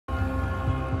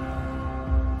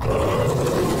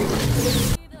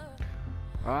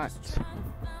Right.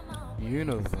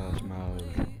 Universe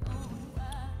mode.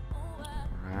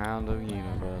 Round of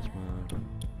universe mode.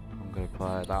 I'm gonna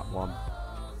play that one.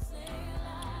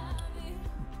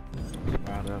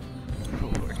 About it.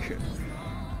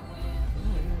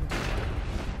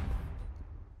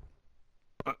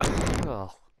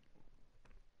 Oh.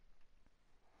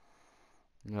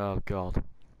 Oh god.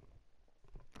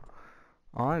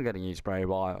 I'm gonna use Bray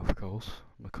Wyatt, of course,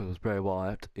 because Bray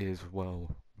Wyatt is,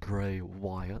 well, Bray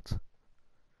Wyatt.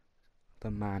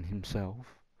 The man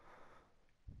himself.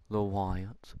 The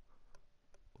Wyatt.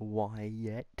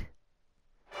 Wyatt.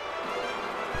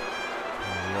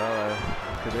 Hello.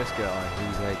 Look at this guy.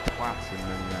 He's a twat in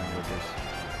many languages.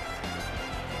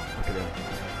 Look at him.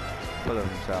 Full of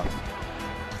himself.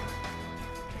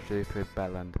 Stupid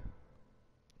bellend.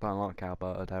 Don't like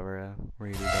Alberto Del Rio.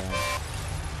 Really don't.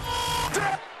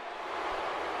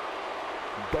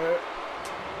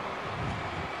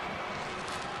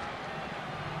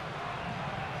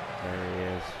 There he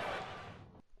is.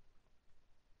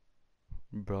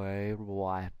 Bray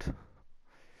Wyatt.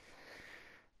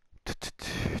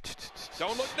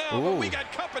 Don't look now, but we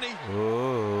got company.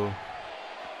 Oh,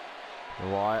 the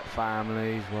Wyatt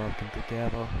family's working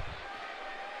together.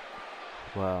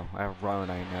 Well, Rowan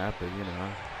ain't there, but you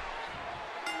know.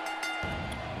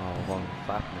 Oh, what's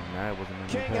happening there? It wasn't in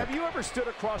King, have you ever stood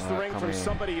across the ring from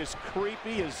somebody as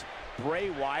creepy as Bray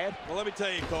Wyatt? Well, let me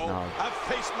tell you, Cole, I've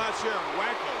faced my share of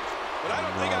wackos, but I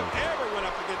don't think I've ever went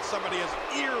up against somebody as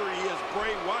eerie as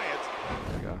Bray Wyatt.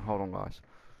 There we go. Hold on, guys.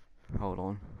 Hold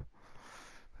on.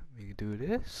 Let me do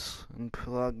this and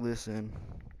plug this in.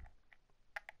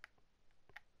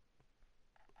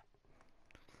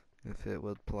 If it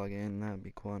would plug in, that'd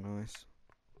be quite nice.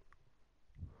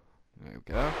 There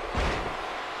we go.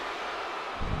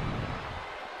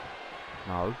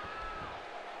 No.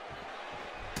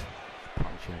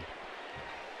 Punch him.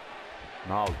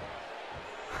 No.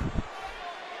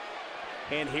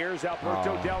 And here's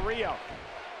Alberto Del Rio.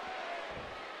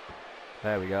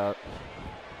 There we go.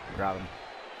 Grab him.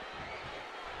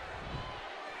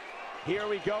 Here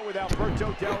we go with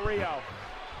Alberto Del Rio.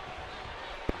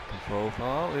 Control.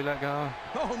 Oh, we let go.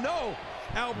 Oh no!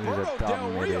 Alberto Del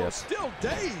Rio still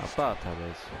dazed. Alberto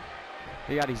is.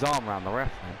 He had his arm around the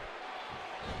ref then.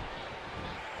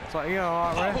 It's like, you know,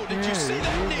 alright, ref. Oh, did you see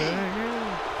that knee?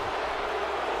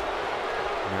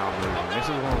 Now I'm losing. This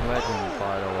is one legend,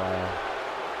 by the way.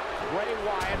 Bray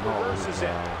Wyatt reverses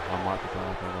it. I might be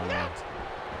going for that.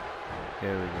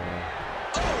 Here we go.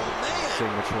 Oh man!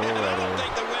 Signature I already. don't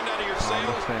take the wind out of your Time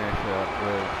to sails. finish it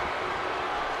with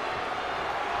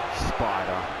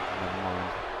Spider. Never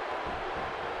mind.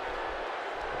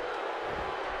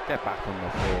 Get back on the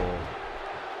floor.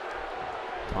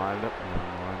 Timed up.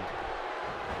 Never mind.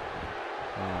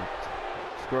 Right.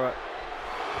 Screw it.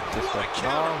 Just What a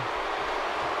counter!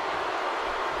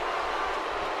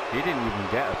 He didn't even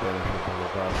get a finish with the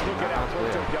reverse. Look at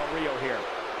Alberto Del Rio here.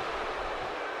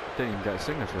 Didn't even get a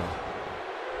signature.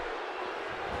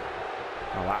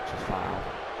 Oh, that's just foul.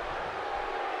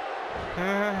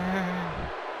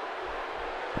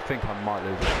 I think I might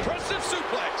lose it. Impressive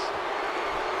suplex.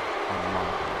 I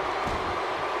might.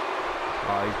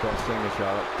 Oh, he's got a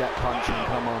signature. Get punching,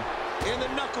 come on. And the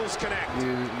knuckles connect.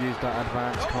 Use that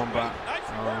advanced combat.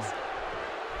 Nice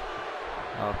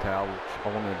Okay, I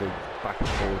wanted to do back and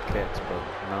forward kicks, but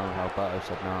no, Alberto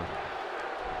said no.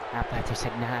 Alberto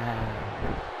said no.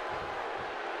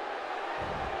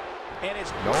 And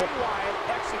it's Bray Wyatt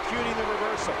executing the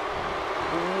reversal.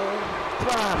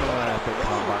 Epic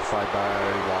comeback by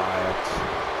Bray Wyatt.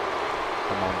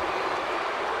 Come on.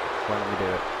 Why don't we do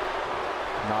it?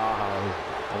 No,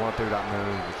 I want to do that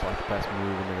move. It's like the best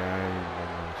move in the game,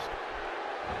 almost.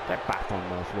 Get back on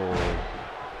the floor.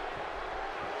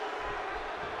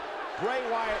 Bray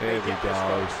Wyatt. Here we go.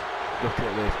 Look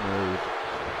at this move.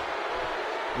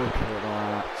 Look at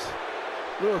that.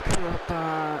 Look at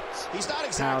that. He's not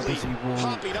exactly How does he walk?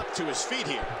 hopping up to his feet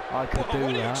here. I could do what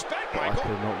do you that, expect, but I Michael?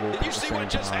 could not walk Did you see what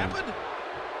just happened?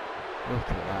 Look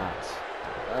at that.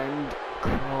 And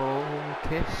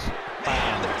kiss.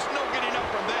 Man, there's no getting up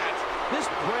from that. This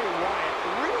Bray Wyatt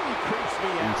really creeps me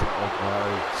out. He's on the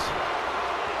ropes.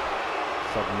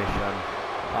 Submission.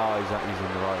 Oh, he's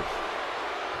in the ropes.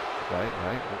 Wait,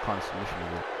 what kind of submission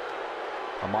is it?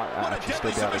 I might actually still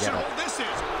be able to get it. This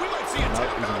is. We might see a tap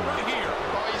out right here.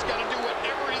 Oh, he's got to do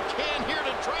whatever he can here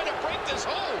to try to break this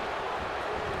hold.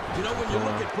 You know, when you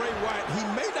look at Bray Wyatt, he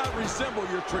may not resemble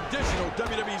your traditional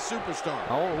WWE superstar.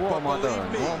 Oh, what am I doing?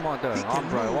 What am I doing? He can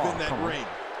move in that Come ring.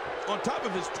 On top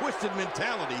of his twisted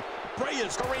mentality, Bray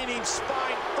is careening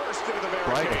spine first into the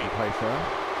Bray barricade. doesn't play fair.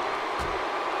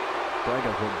 Bray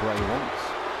does what Bray wants.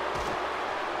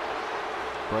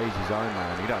 Bray's his own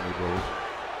man. You don't need rules.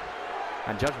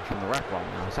 And judging from the ref right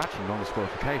now, it's actually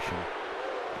non-disqualification.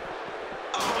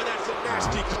 Oh, that's a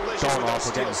nasty collision with those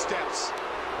steel steps.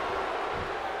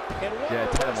 And yeah,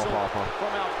 tell him off,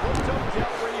 from Alberto Del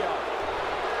Rio.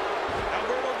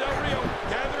 Alberto Del Rio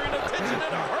gathering attention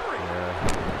in a hurry.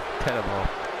 Yeah, tell him off.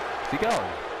 Is he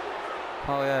going?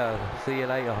 Oh yeah, see you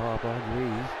later, Harper.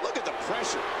 Jeez. Look at the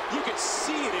pressure. You can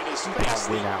see it in his face.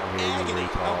 The agony.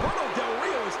 Alberto Del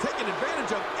Rio is taking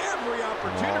advantage of every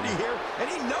opportunity here, and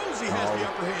he knows he has the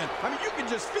upper hand. I mean, you can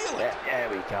just feel it. There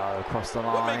we go, across the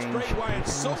line. What makes Bray Wyatt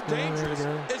so dangerous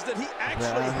is that he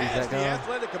actually has the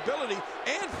athletic ability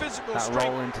and physical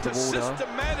strength to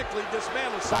systematically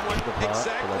dismantle someone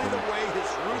exactly the way his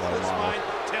ruthless mind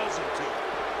tells him to.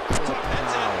 That's it.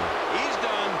 He's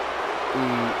done.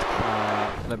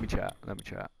 Let me chat.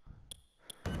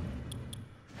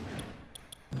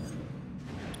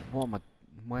 What am I?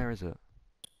 Where is it?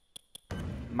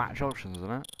 Match options,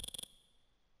 isn't it?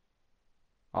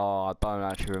 Oh, I don't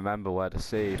actually remember where to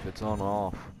see if it's on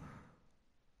or off.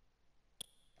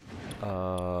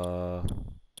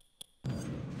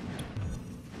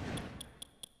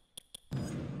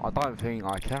 I don't think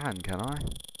I can I?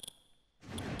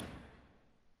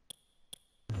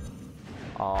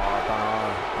 Oh, I don't know.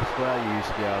 I swear you used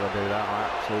to be able to do that.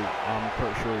 I'm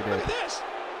pretty sure you did. Look at this.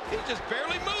 He's just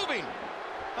barely moving.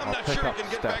 I'm not sure he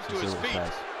can get back to his feet.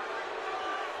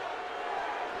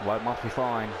 Well, it must be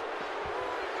fine.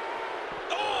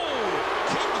 Oh!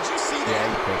 Did you see that? Yeah,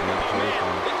 he's picking up. Oh, man.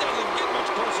 It doesn't get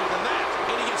much closer than that.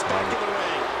 And he gets back in the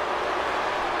ring.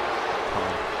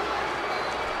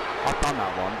 I've done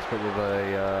that once, but with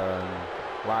a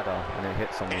ladder, and it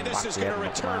hits someone. And this is going to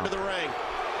return to the ring.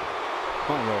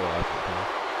 Not in real life,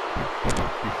 it'd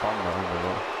be fun though, wouldn't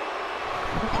it?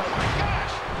 Oh my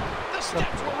gosh! The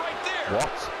steps were right there!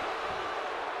 What?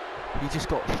 He just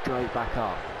got straight back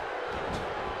up.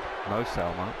 No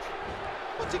sell much.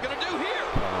 What's he gonna do here?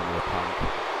 Come on, you punk.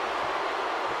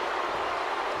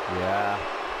 Yeah.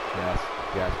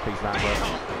 Yes, please land it.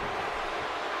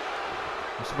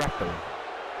 What's the ref doing?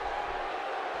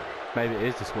 Maybe it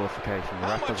is disqualification. The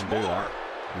ref doesn't do that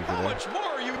usually. How much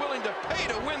more are you willing to pay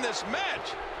to win this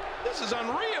match? This is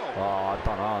unreal. Oh, I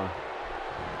don't know.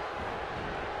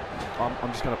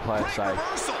 I'm just going to play it safe.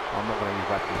 Reversal. I'm not going to use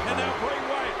weapons. And now Bray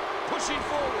Wyatt pushing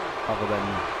forward. Other than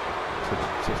to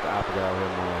just Abigail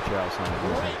him or Chelsea.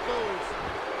 Great move.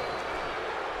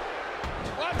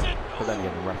 Watch it. But then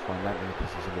again, the ref won't let me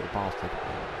because he's a little bastard.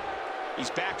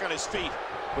 He's back on his feet.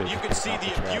 But you can see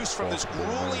the abuse from this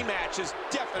grueling match is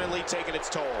definitely taking its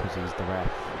toll. Because he's the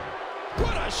ref.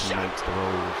 What a He shot. makes the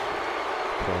rules.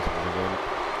 Plays on the ring.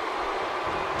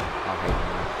 I hate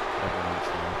the ref. Everyone hates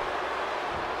the ref.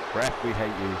 Ref, we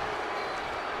hate you.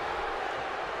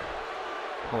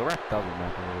 Well, the ref doesn't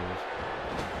make the rules.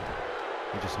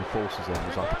 He just enforces them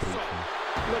as like a teacher.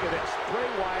 Look at this. Bray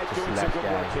Wyatt Just doing some good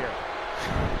work here.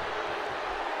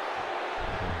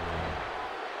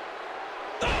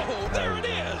 Oh, there it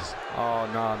is. Oh,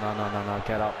 no.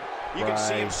 Get up. You can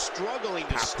see him struggling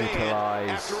to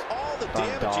stand after all the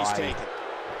damage he's taken.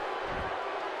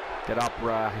 Get up,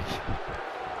 Ray.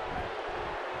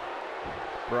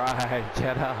 Ray,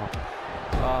 get up.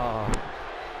 Oh.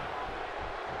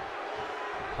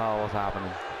 Oh, what's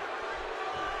happening?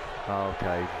 Oh,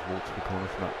 okay, just walk to the corner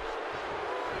from it.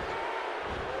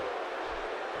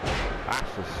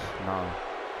 That's just, no.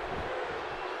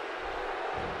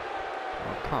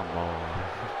 Oh, come on.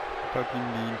 Don't be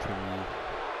mean to me.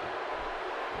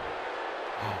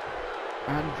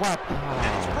 And what?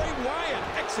 And it's Bray Wyatt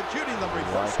executing the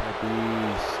reversal. Like a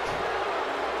beast.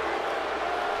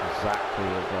 Exactly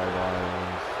what Bray Wyatt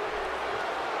is.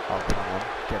 Oh, come on.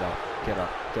 Get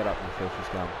up, you filthy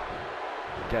scum.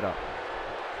 Get up.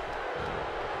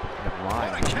 Never mind.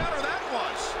 What a counter that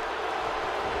was.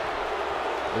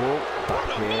 Oh, back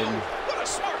in. What a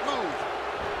smart move.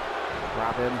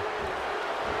 Grab him.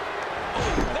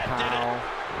 Oh, that did Pow. it.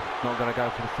 Not going to go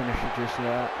for the finisher just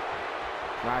yet.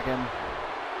 Drag him.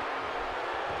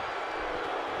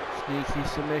 Sneaky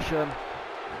submission.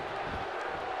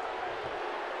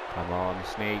 Come on,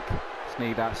 sneak.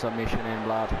 Sneak that submission in,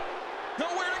 blood.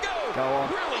 Nowhere to go. Go on.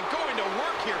 Really going to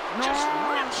work here. No. Just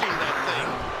wrenching that thing.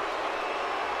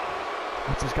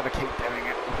 I'm just going to keep doing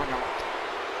it. Why not?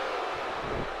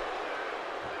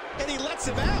 And he lets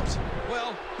him out.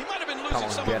 Well, he might have been losing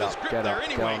some of his grip there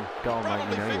anyway. Go on,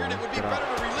 probably figured it would be better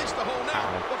to release the hold now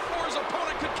before his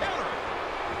opponent could counter it.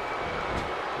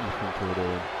 What do you think you're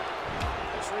doing?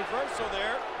 This reversal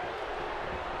there.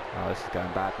 Oh, this is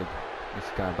going badly. This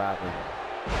is going badly.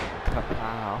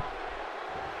 Kapow.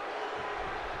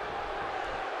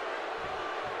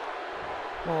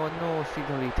 Oh no,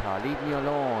 Senorita, leave me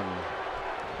alone.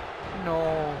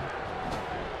 No.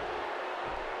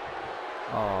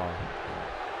 Oh.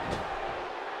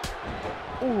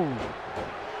 Ooh.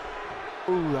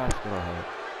 Ooh, that's gonna hurt.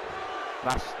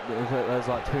 There's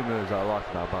like two moves I like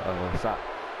about Butler. It's that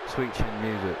sweet chin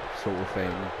music sort of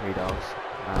thing he does,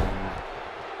 and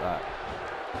that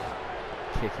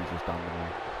kick he's just done to me.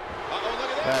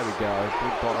 There we go. We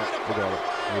got it. We got it.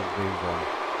 We've won.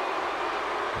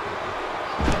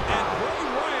 And Bray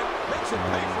Wyatt makes it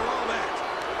pay for all that.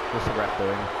 What's the ref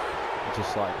doing?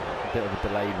 Just like a bit of a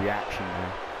delayed reaction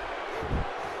there.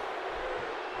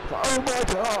 It's like, oh my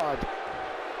god!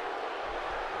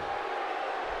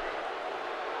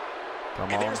 Come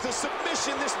on. And there's the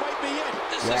submission. This might be it.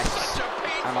 This Yes. is such a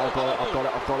painful And I've got it, I've got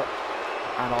it, I've got it.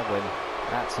 And I'll win.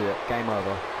 That's it. Game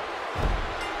over.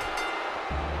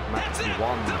 Match That's it.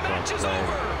 won. The match is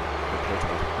over.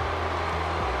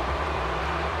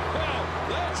 Well,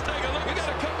 let's take a look. We got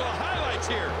a couple of highlights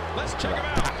here. Let's check them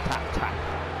out. Tap, tap, tap.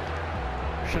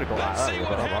 Should have got Let's that see earlier,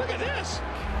 what but happened. Look at this.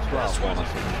 This wasn't.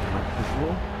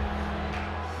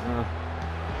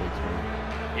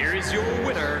 Here is your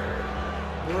winner,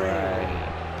 Bray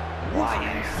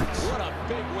Wyatt. What a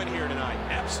big win here tonight.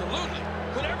 Absolutely.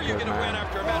 Whenever you Good get a win man.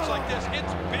 after a match like this,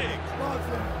 it's big.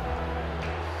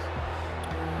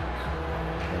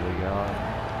 There we go.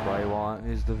 Bray Wyatt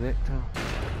is the victor.